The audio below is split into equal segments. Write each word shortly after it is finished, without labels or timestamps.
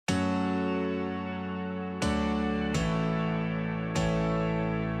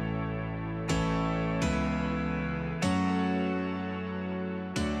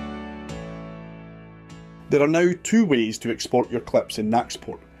There are now two ways to export your clips in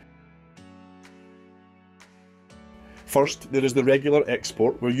Nacsport. First, there is the regular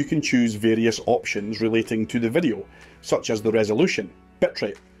export where you can choose various options relating to the video, such as the resolution,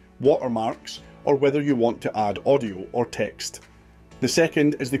 bitrate, watermarks, or whether you want to add audio or text. The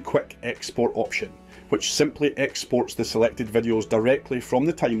second is the quick export option, which simply exports the selected videos directly from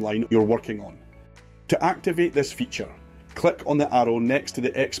the timeline you're working on. To activate this feature, click on the arrow next to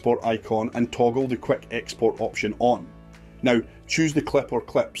the export icon and toggle the quick export option on. Now choose the clip or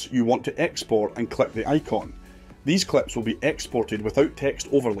clips you want to export and click the icon. These clips will be exported without text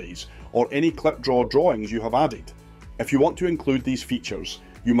overlays or any clip draw drawings you have added. If you want to include these features,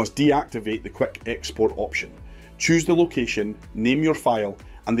 you must deactivate the quick export option. Choose the location, name your file,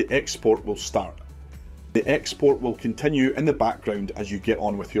 and the export will start. The export will continue in the background as you get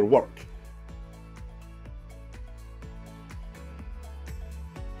on with your work.